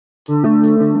Sand's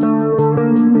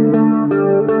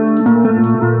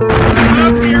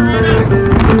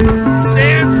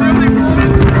really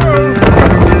moving through.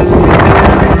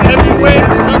 Heavy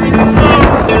winds coming through.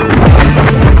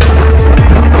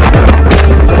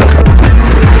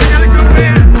 We gotta go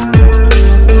in.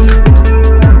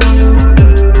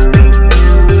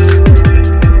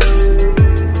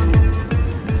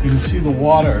 You can see the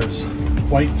water is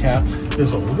white capped.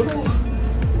 There's a little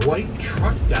white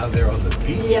truck down there on the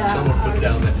beach. Yeah. Someone put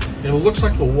down there. And it looks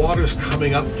like the water's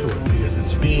coming up to it because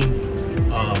it's being,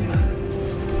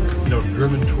 you know,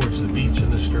 driven towards the beach in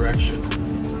this direction.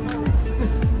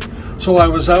 So I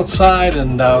was outside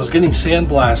and I was getting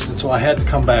sandblasted, so I had to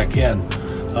come back in.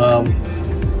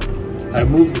 I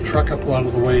moved the truck up out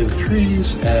of the way of the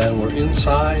trees and we're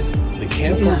inside. The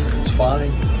camper is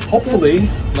fine. Hopefully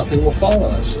nothing will fall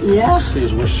on us. Yeah.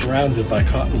 Because we're surrounded by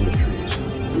cottonwood trees.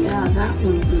 Yeah, that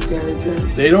would be very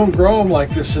good. They don't grow them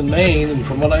like this in Maine, and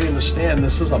from what I understand,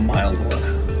 this is a mild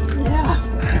one.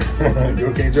 Yeah. You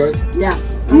okay, Joyce? Yeah,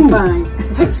 I'm fine.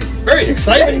 That's very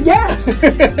exciting. Yeah. Look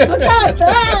at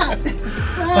that.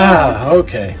 Ah,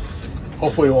 okay.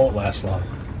 Hopefully it won't last long.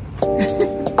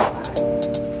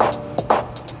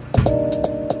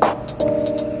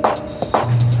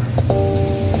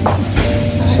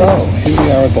 So, here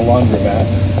we are at the laundromat.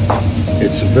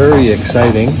 It's very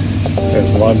exciting,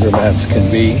 as laundromats can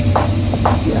be.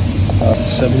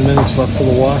 7 minutes left for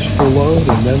the wash, full load,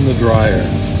 and then the dryer.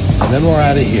 And then we're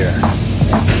out of here.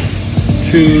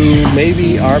 To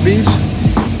maybe Arby's?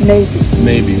 Maybe.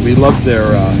 Maybe. We love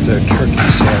their turkey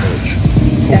sandwich.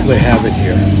 Hopefully they have it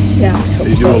here. Yeah.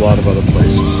 They do a lot of other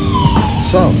places.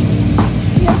 So.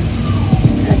 Yeah.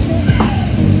 That's it.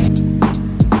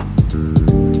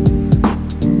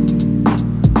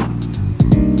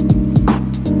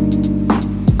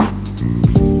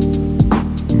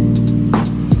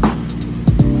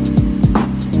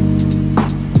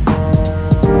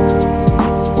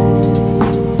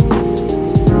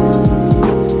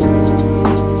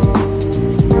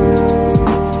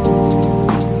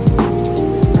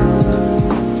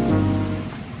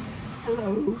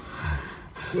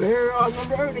 We're on the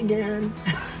road again.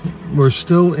 We're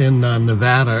still in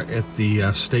Nevada at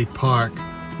the state park,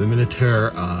 the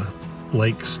Minnetonka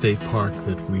Lake State Park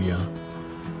that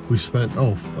we spent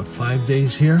 5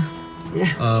 days here.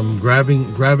 Yeah.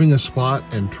 Grabbing a spot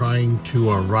and trying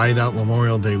to ride out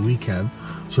Memorial Day weekend.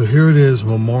 So here it is,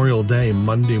 Memorial Day,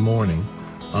 Monday morning.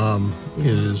 It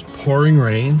is pouring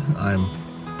rain. I'm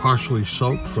partially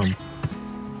soaked from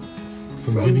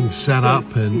getting set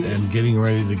up and getting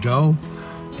ready to go.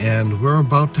 And we're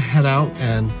about to head out,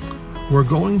 and we're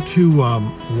going to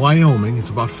Wyoming. It's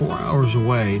about 4 hours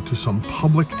away, to some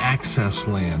public access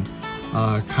land,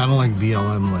 kind of like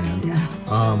BLM land. Yeah.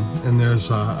 And there's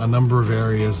a number of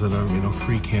areas that are, you know,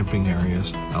 free camping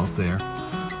areas out there.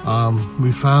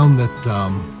 We found that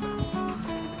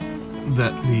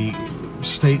that the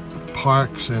state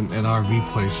parks and RV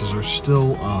places are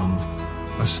still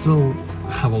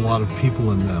have a lot of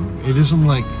people in them. It isn't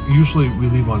like, usually we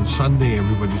leave on Sunday,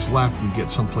 everybody's left, we get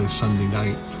someplace Sunday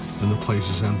night and the place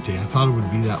is empty. I thought it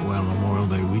would be that way on Memorial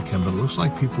Day weekend, but it looks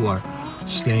like people are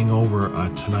staying over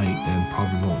tonight and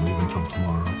probably won't leave until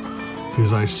tomorrow,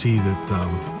 because I see that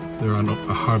there are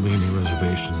hardly any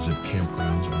reservations at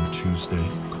campgrounds on Tuesday.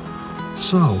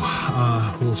 So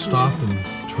we'll stop and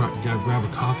grab a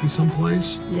coffee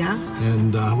someplace. Yeah.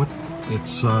 And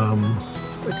it's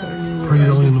Pretty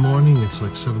early in the morning. It's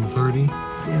like 7:30,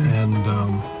 Yeah. and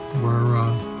we're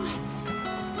on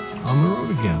the road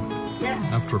again.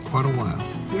 Yes. After quite a while.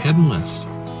 Yes. Heading west.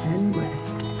 And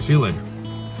west. See you later.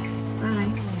 Bye.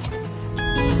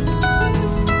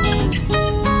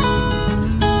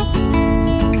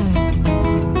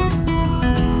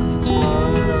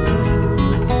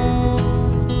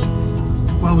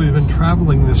 Well, we've been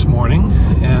traveling this morning,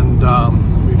 and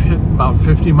we've hit about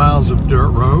 50 miles of dirt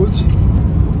roads.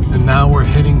 And now we're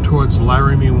heading towards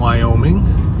Laramie, Wyoming,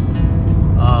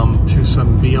 to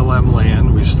some BLM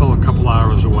land. We're still a couple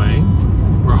hours away.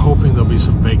 We're hoping there'll be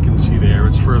some vacancy there.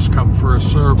 It's first come, first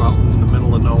serve out in the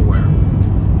middle of nowhere.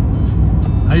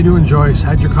 How you doing, Joyce?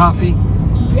 Had your coffee?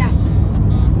 Yes.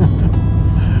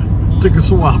 Took us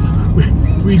a while.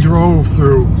 We drove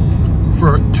through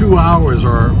for 2 hours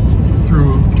or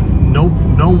through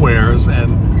nowheres,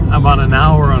 and about an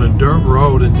hour on a dirt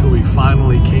road until we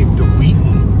finally came to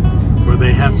Wheaton, where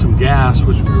they had some gas,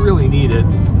 which we really needed,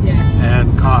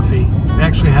 and coffee. They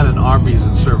actually had an Arby's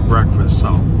that served breakfast,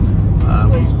 so It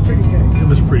was pretty good. it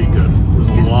was pretty good. It was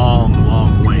a long,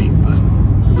 long wait, but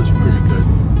it was pretty good.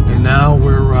 And now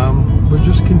we're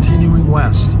just continuing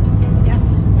west.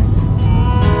 Yes.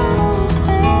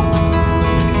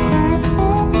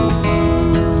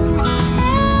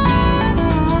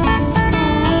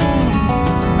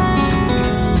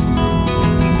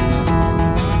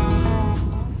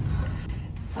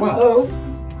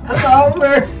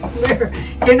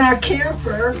 in our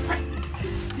camper,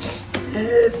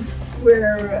 and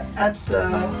we're at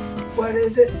the, what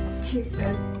is it?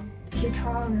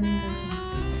 Teton.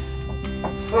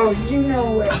 Oh, you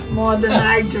know it more than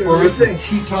I do. We're at the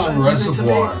Teton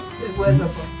Reservoir.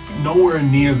 Reservoir. Nowhere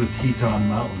near the Teton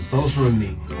Mountains. Those are in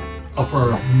the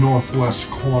upper northwest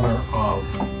corner of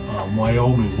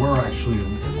Wyoming. We're actually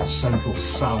in the central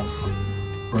south,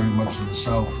 very much in the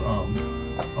south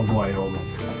of Wyoming.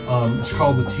 It's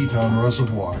called the Teton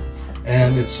Reservoir,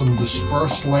 and it's some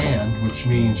dispersed land, which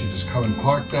means you just come and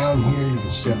park down here. You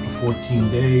can stay up to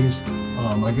 14 days.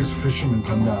 I guess fishermen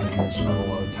come down here and spend a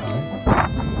lot of time.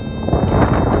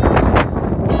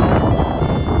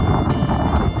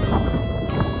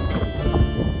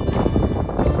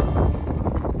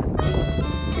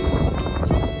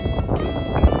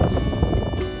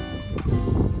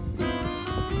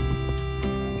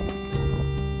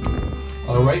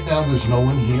 Right now there's no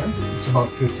one here. It's about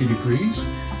 50 degrees.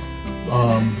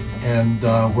 And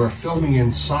we're filming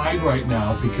inside right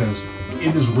now because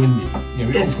it is windy. You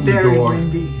know, it's very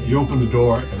windy. You open the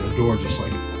door and the door just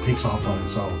like takes off on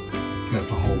its own. You have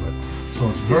to hold it. So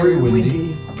it's very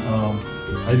windy.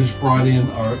 I just brought in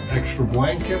our extra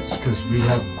blankets because we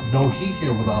have no heat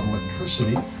here without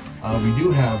electricity. We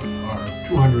do have our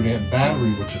 200 amp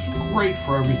battery, which is great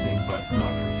for everything, but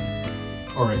not for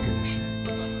heat or air conditioning.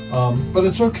 But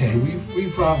it's okay.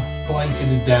 We've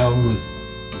blanketed down with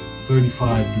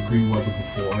 35-degree weather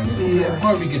before, and we'll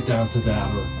probably get down to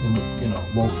that or in the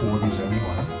low 40s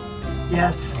anyway.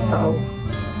 Yes.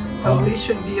 So we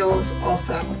should be all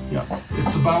set. Yeah.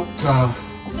 It's about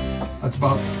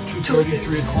 2:30,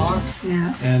 3 o'clock.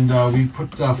 Yeah. And we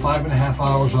put 5.5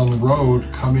 hours on the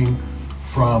road coming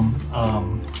from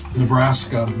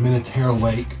Nebraska, Minotera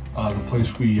Lake, the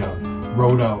place we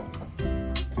rode out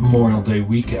Memorial Day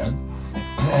weekend,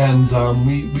 and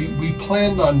we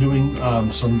planned on doing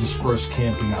some dispersed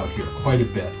camping out here quite a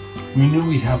bit. We knew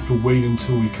we'd have to wait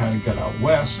until we kind of got out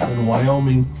west, and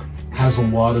Wyoming has a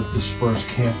lot of dispersed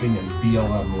camping and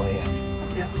BLM land.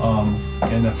 Yeah.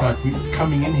 And in fact,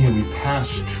 coming in here, we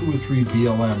passed 2 or 3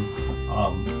 BLM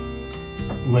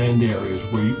land areas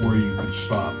where you could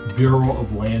stop. Bureau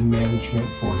of Land Management,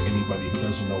 for anybody who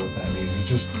doesn't know what that means. It's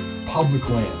just public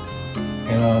land.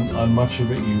 And on much of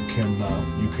it, you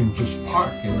can just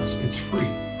park, and it's free.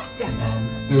 Yes.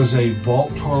 There's a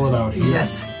vault toilet out here.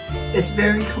 Yes, it's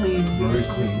very clean. Very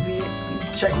clean. We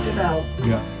checked it out.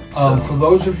 Yeah. For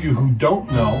those of you who don't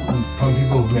know, and some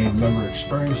people who may have never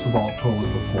experienced the vault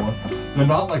toilet before, they're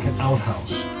not like an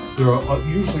outhouse. They're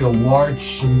usually a large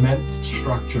cement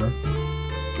structure,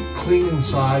 clean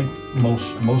inside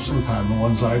most of the time, the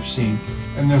ones I've seen.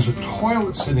 And there's a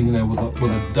toilet sitting there with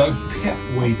a dug pit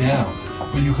way down.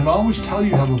 But you can always tell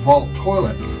you have a vault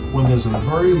toilet when there's a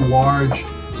very large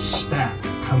stack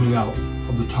coming out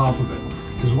of the top of it.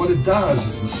 Because what it does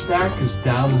is the stack is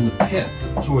down in the pit,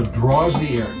 so it draws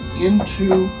the air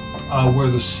into where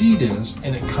the seat is,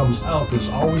 and it comes out. There's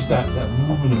always that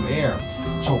movement of air.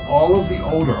 So all of the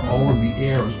odor, all of the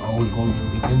air is always going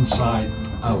from the inside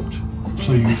out.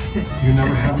 So you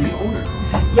never have any odor.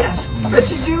 Yes, but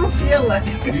you do feel it.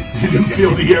 You do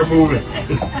feel the air moving.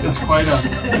 It's quite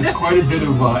a bit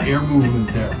of air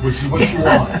movement there, which is what you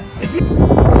want.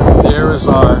 There is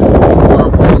our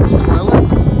vault toilet.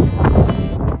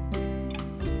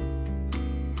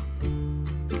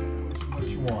 What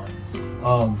you want.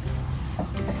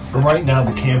 But right now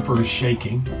the camper is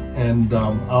shaking, and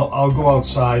I'll go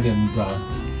outside and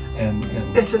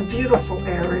it's a beautiful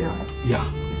area. Yeah.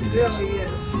 It really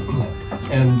is.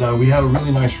 And we had a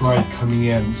really nice ride coming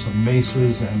in, some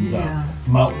mesas and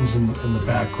mountains in the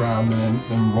background, and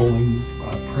then rolling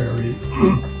prairie,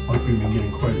 like we've been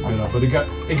getting quite a bit of. But it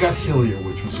got hillier,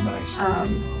 which was nice.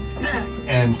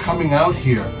 And coming out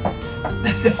here,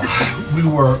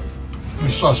 we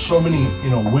saw so many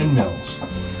windmills,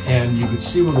 and you could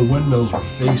see where the windmills were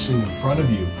facing in front of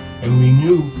you, and we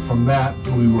knew from that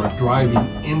we were driving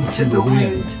into the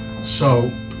wind. So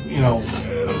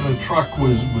the truck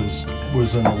was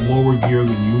in a lower gear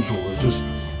than usual. It was just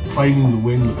fighting the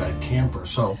wind with that camper.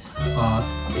 So I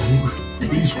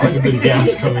think we used quite a bit of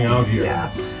gas coming out here. Yeah.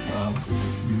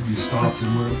 We stopped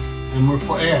and we're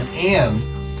flying. And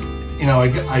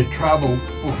I traveled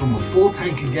from a full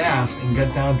tank of gas and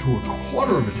got down to a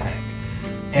quarter of a tank,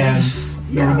 and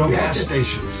there were no gas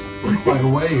stations quite a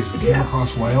ways. We came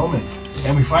across Wyoming,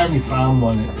 and we finally found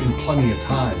one in plenty of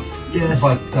time. Yes.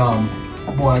 But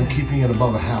boy, I'm keeping it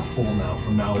above a half full now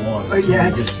from now on until we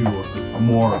get to a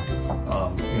more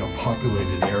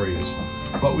populated areas.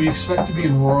 But we expect to be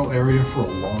in rural area for a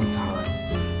long time,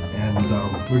 and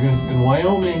we're going in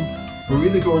Wyoming. we're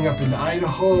either going up into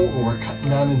Idaho or we're cutting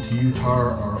down into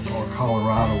Utah or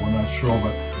Colorado. We're not sure,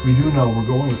 but we do know we're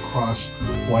going across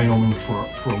Wyoming for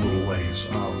a little ways.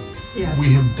 Yes.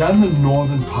 We have done the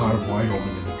northern part of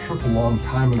Wyoming in a trip a long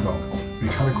time ago. We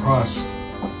cut across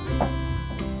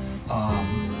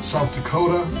South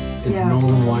Dakota into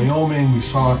northern Wyoming. We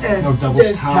saw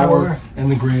Devil's Tower and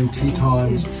the Grand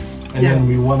Tetons, and then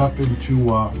we went up into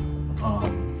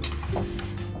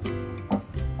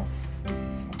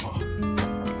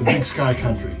the Big Sky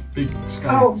Country. Big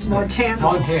Sky. Oh, Montana.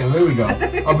 Montana. There we go.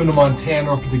 Up into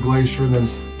Montana, up to the glacier, and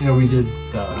then we did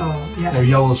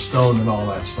Yellowstone and all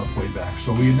that stuff way back.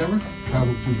 So we never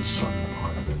traveled through the southern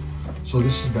part of it. So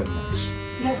this has been nice.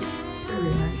 Yes,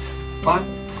 very nice. But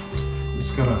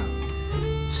it's gonna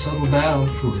settle down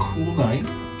for a cool night.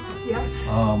 Yes.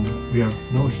 We have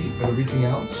no heat but everything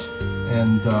else,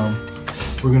 and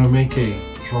we're gonna make a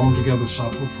thrown together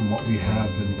supper from what we have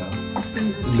in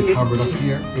the cupboard up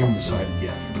here. We haven't decided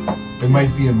yet. It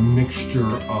might be a mixture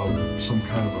of some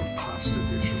kind of a pasta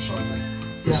dish or something.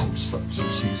 There's some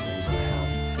seasonings I have,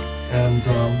 and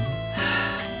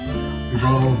we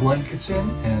brought all the blankets in,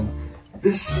 and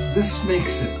this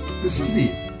makes it. This is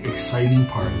the exciting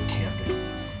part of camping.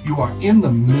 You are in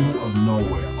the middle of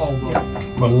nowhere,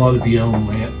 but a lot of BLM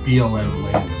land is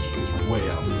way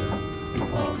out there.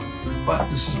 But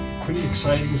this is pretty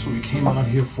exciting. So we came out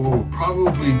here for. We'll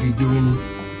probably be doing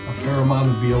a fair amount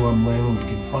of BLM land when we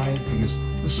can find it, because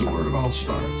this is where it all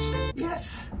starts.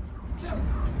 Yes.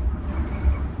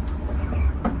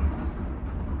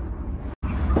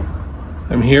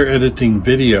 I'm here editing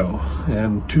video,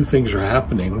 and two things are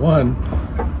happening. One,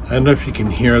 I don't know if you can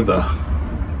hear the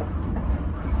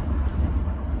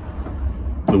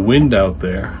wind out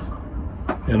there,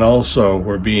 and also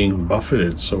we're being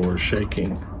buffeted, so we're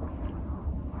shaking.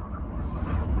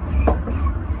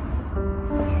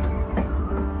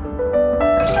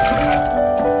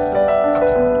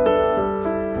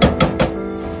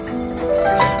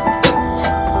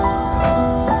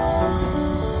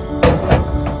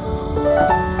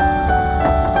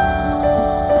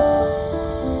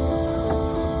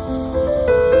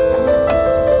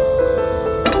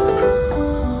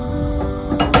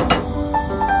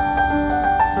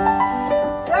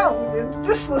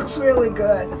 Really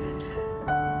good.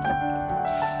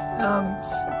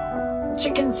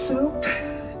 Chicken soup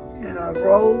and a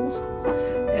roll,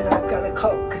 and I've got a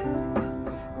Coke,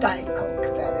 Diet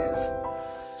Coke, that is.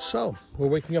 So we're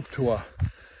waking up to a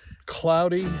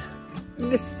cloudy,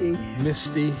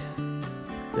 misty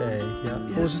day.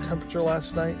 What was the temperature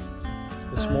last night?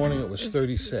 This morning it was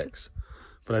 36,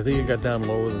 but I think it got down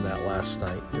lower than that last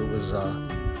night. It was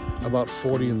about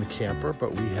 40 in the camper,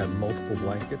 but we had multiple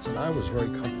blankets, and I was very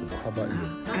comfortable. How about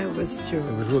you? I was too.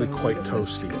 It was really quite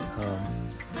toasty.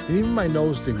 And even my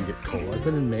nose didn't get cold. I've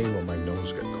been in Maine where my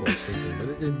nose got cold sleeping, but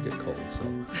it didn't get cold, so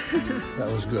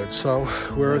that was good. So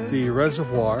we're at the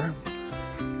reservoir,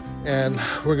 and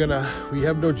we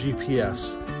have no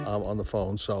GPS on the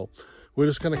phone, so we're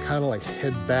just gonna kind of like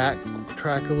head back,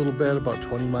 track a little bit, about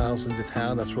 20 miles into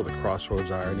town. That's where the crossroads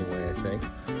are anyway, I think.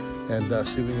 And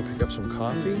see if we can pick up some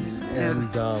coffee,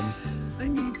 and I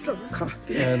need some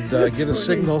coffee. And get a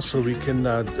signal so we can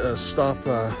stop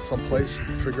someplace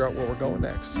and figure out where we're going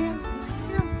next. Yeah.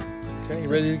 Okay, you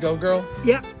ready to go, girl?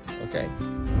 Yeah. Okay.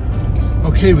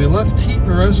 Okay, we left Teton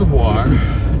Reservoir,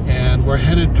 and we're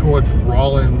headed towards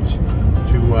Rawlins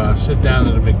to sit down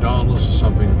at a McDonald's or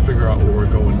something and figure out where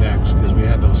we're going next, because we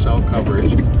had no cell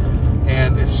coverage,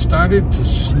 and it started to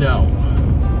snow.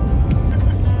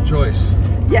 Joyce.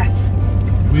 Yes.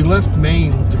 We left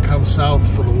Maine to come south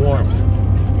for the warmth.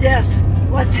 Yes.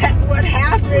 What happened?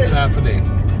 What's happening?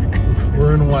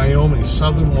 We're in Wyoming,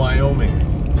 southern Wyoming,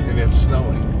 and it's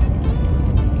snowing.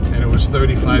 And it was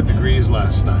 35 degrees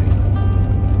last night.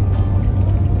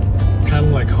 Kind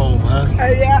of like home, huh?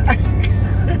 Yeah.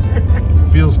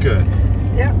 Feels good.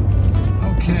 Yep.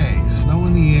 Okay, snow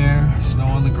in the air, snow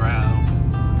on the ground.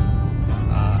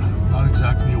 Not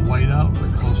exactly a whiteout,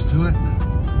 but close to it.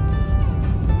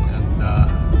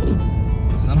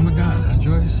 Son of a gun, huh,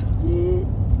 Joyce?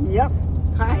 Yep.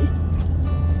 Hi.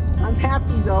 I'm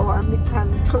happy though.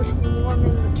 I'm toasting warm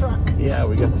in the truck. Yeah,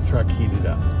 we got the truck heated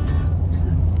up.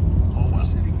 Oh, we're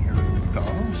sitting here at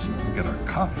McDonald's. We got our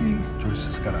coffee. Joyce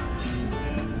has got a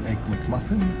egg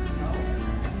McMuffin.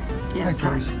 Yes. Hi,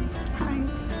 Joyce. Hi.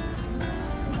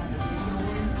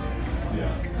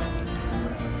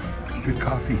 Yeah. Good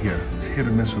coffee here. It's hit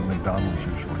or miss with McDonald's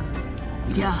usually.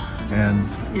 Yeah. And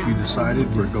we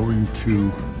decided we're going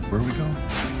to, where we go?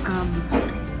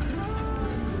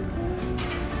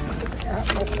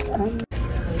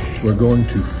 We're going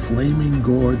to Flaming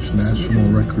Gorge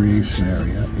National Recreation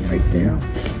Area in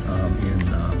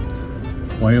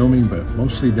Wyoming, but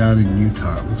mostly down in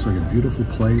Utah. It looks like a beautiful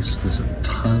place. There's a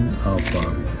ton of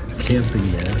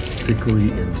camping there,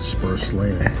 particularly in dispersed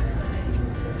land.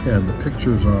 And the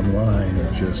pictures online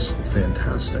are just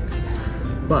fantastic.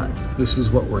 But this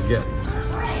is what we're getting.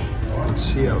 You can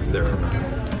see out there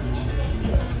now.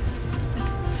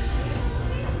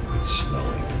 It's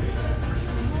snowing.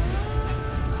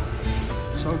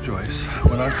 So Joyce,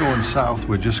 we're not going south,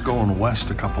 we're just going west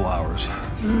a couple hours.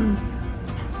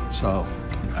 So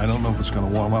I don't know if it's going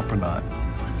to warm up or not,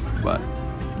 but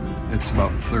it's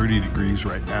about 30 degrees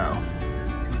right now.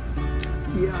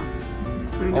 Yeah,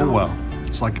 I know. Oh well,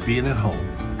 it's like being at home.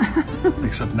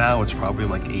 Except now it's probably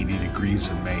like 80 degrees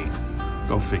in May.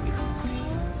 Go figure.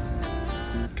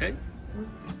 Okay.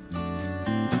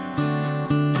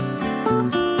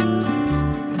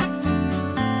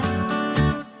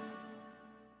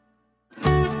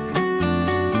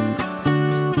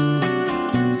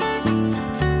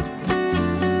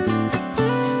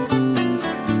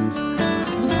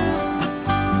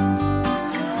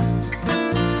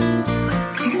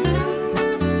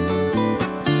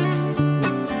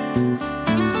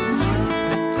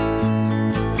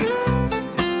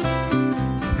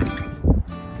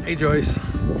 Hey Joyce.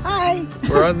 Hi.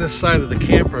 We're on this side of the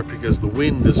camper because the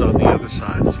wind is on the other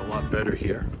side. It's a lot better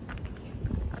here.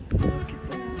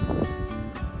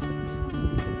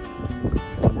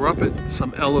 We're up at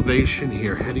some elevation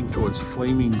here heading towards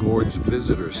Flaming Gorge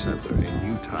Visitor Center in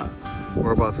Utah.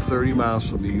 We're about 30 miles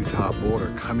from the Utah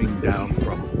border coming down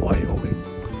from Wyoming.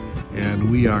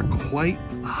 And we are quite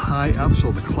high up,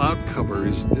 so the cloud cover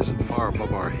isn't far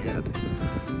above our head.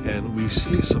 And we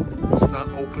see some, it's not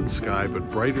open sky, but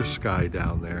brighter sky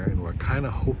down there. And we're kind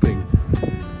of hoping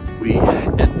we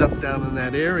end up down in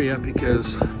that area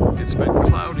because it's been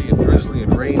cloudy and drizzly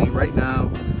and rainy. Right now,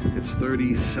 it's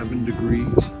 37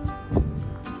 degrees.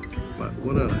 But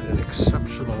what an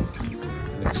exceptional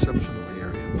area.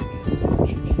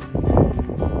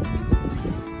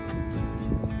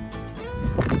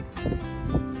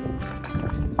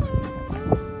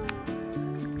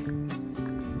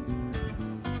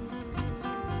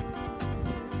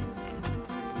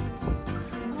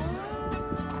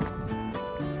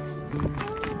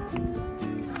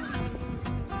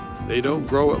 They don't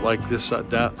grow it like this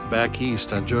back east,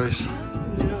 huh, Joyce?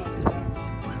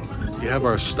 No. You have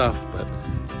our stuff, but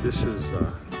this is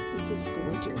This is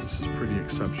gorgeous. this is pretty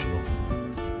exceptional.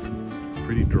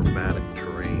 Pretty dramatic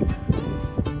terrain.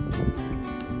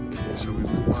 Okay, so we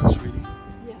move on, sweetie.